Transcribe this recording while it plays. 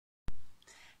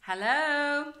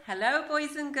Hello, hello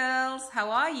boys and girls,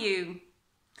 how are you?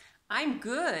 I'm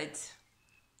good,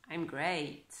 I'm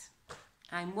great,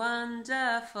 I'm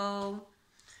wonderful.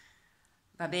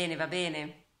 Va bene, va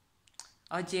bene.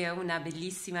 Oggi è una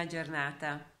bellissima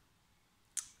giornata.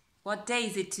 What day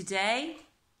is it today?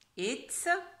 It's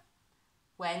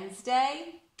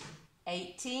Wednesday,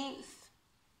 18th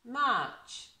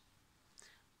March.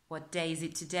 What day is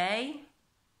it today?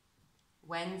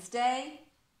 Wednesday,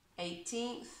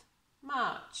 18th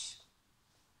March.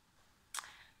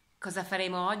 Cosa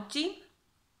faremo oggi?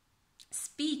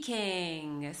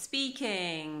 Speaking.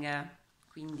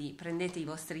 Quindi prendete i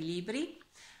vostri libri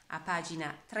a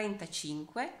pagina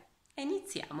 35 e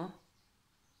iniziamo.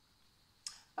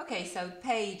 Ok, so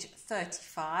page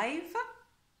 35.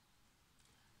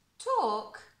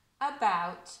 Talk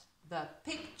about the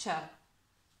picture.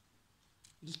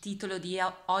 Il titolo di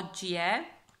oggi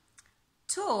è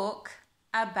Talk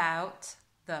about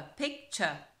the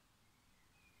picture.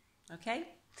 Ok?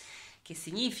 Che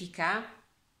significa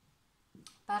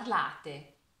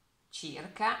parlate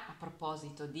circa, a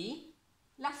proposito di,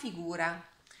 la figura.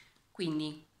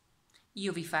 Quindi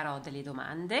io vi farò delle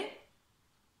domande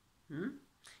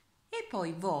e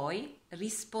poi voi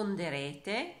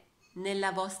risponderete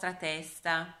nella vostra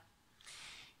testa.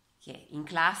 Che in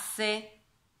classe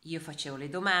io facevo le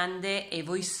domande e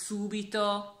voi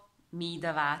subito mi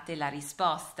davate la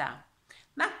risposta.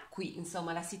 Ma qui,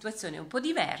 insomma, la situazione è un po'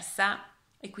 diversa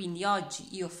e quindi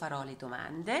oggi io farò le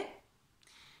domande,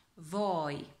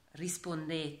 voi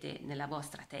rispondete nella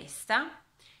vostra testa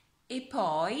e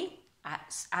poi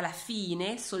alla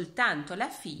fine, soltanto alla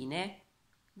fine,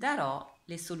 darò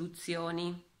le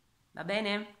soluzioni. Va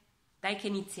bene? Dai che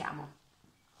iniziamo.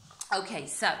 Ok,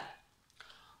 so,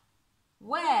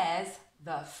 where's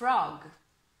the frog?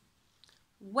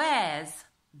 Where's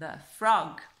the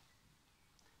frog?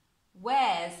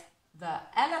 Where's the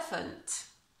elephant?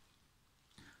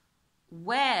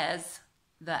 Where's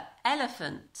the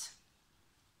elephant?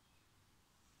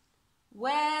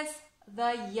 Where's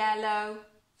the yellow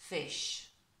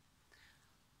fish?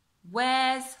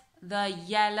 Where's the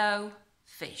yellow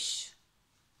fish?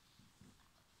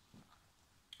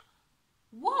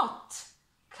 What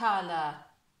color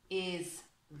is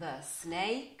the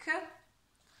snake?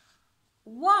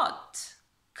 What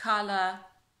color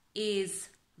is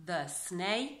the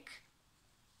snake?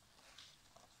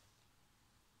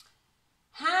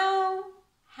 How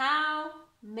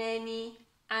many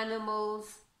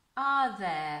animals are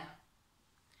there?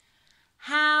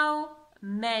 How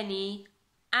many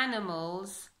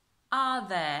animals are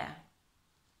there?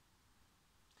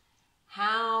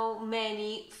 How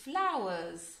many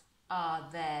flowers are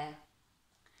there?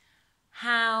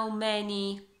 How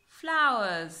many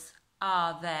flowers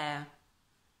are there?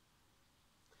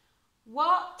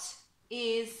 What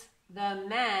is the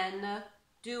man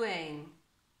doing?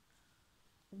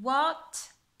 What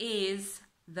is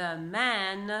the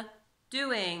man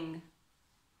doing?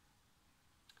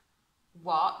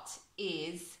 What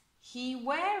is he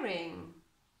wearing?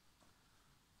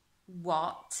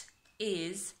 What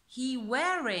is he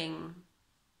wearing?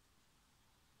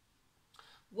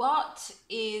 What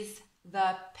is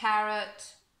the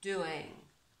parrot doing?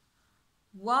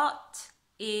 What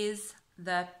is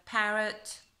the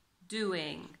parrot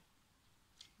doing?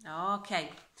 Ok,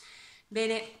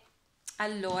 bene,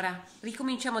 allora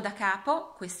ricominciamo da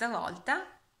capo. Questa volta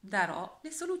darò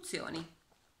le soluzioni.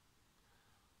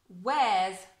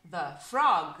 Where's the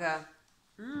frog?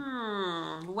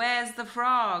 Where's the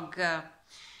frog?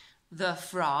 The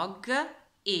frog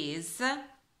is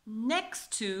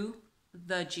next to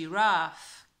the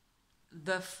giraffe.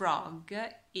 The frog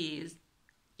is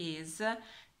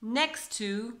next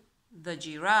to the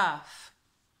giraffe.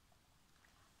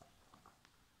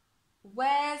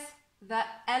 Where's the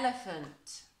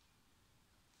elephant?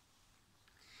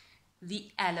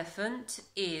 The elephant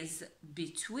is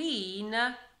between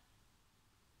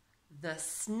the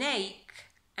snake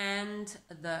and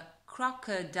the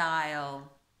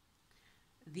crocodile.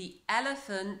 The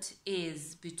elephant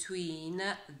is between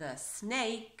the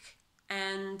snake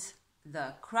and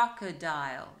the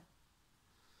crocodile.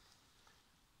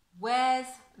 Where's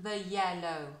the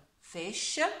yellow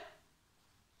fish?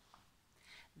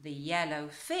 The yellow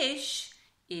fish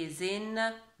is in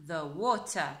the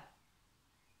water.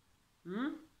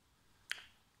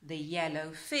 The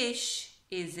yellow fish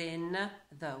is in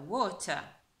the water.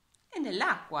 È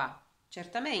nell'acqua,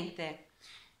 certamente.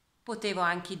 Potevo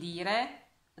anche dire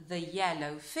the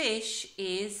yellow fish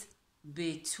is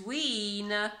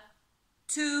between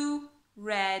two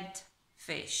red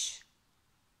fish.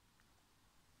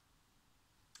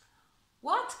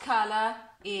 What color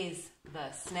is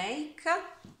the snake?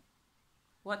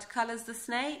 What color is the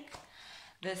snake?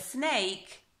 The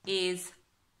snake is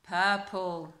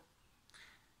purple.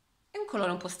 È un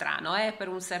colore un po' strano, per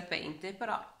un serpente,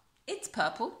 però it's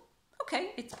purple.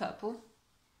 Ok, it's purple.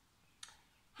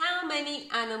 How many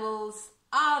animals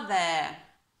are there?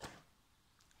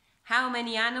 How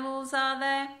many animals are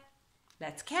there?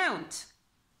 Let's count.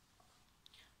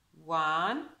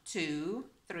 1, 2,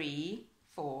 3,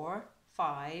 4,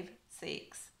 5,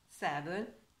 6, 7,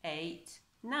 8,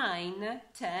 9,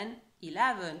 10,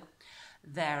 11.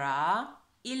 There are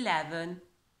 11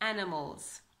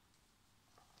 animals.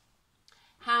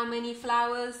 How many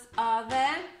flowers are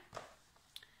there?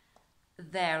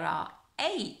 There are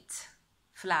 8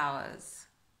 flowers.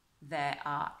 There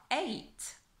are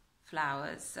 8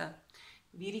 flowers.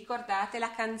 Vi ricordate la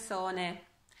canzone?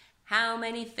 How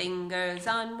many fingers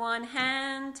on one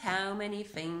hand? How many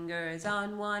fingers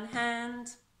on one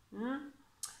hand?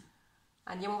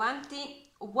 Andiamo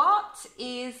avanti. What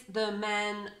is the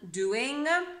man doing?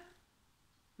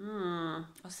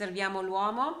 Osserviamo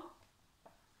l'uomo.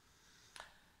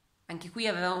 Anche qui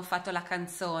avevamo fatto la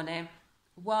canzone.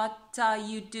 What are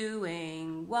you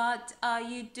doing? What are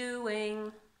you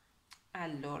doing?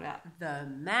 Allora, the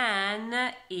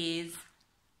man is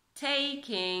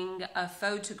taking a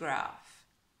photograph.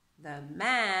 The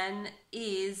man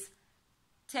is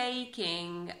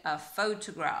taking a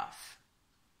photograph.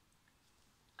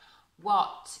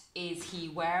 What is he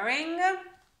wearing?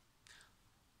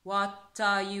 What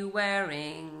are you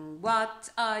wearing? What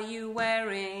are you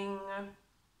wearing?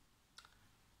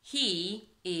 He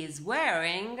is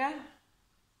wearing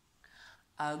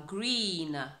a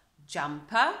green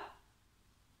jumper,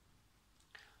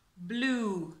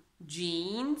 blue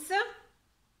jeans,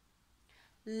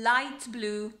 light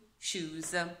blue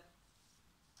shoes.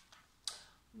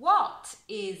 What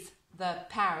is the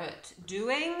parrot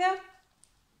doing?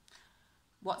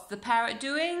 What's the parrot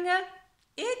doing?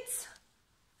 It's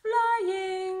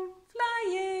flying,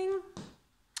 flying.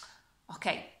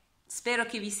 Ok, spero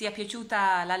che vi sia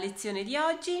piaciuta la lezione di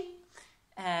oggi.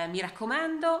 Mi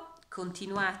raccomando,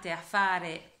 continuate a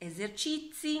fare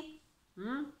esercizi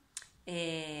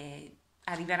e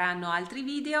arriveranno altri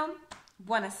video.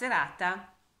 Buona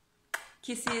serata.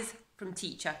 Kisses from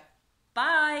teacher.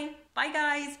 Bye. Bye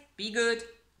guys. Be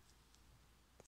good.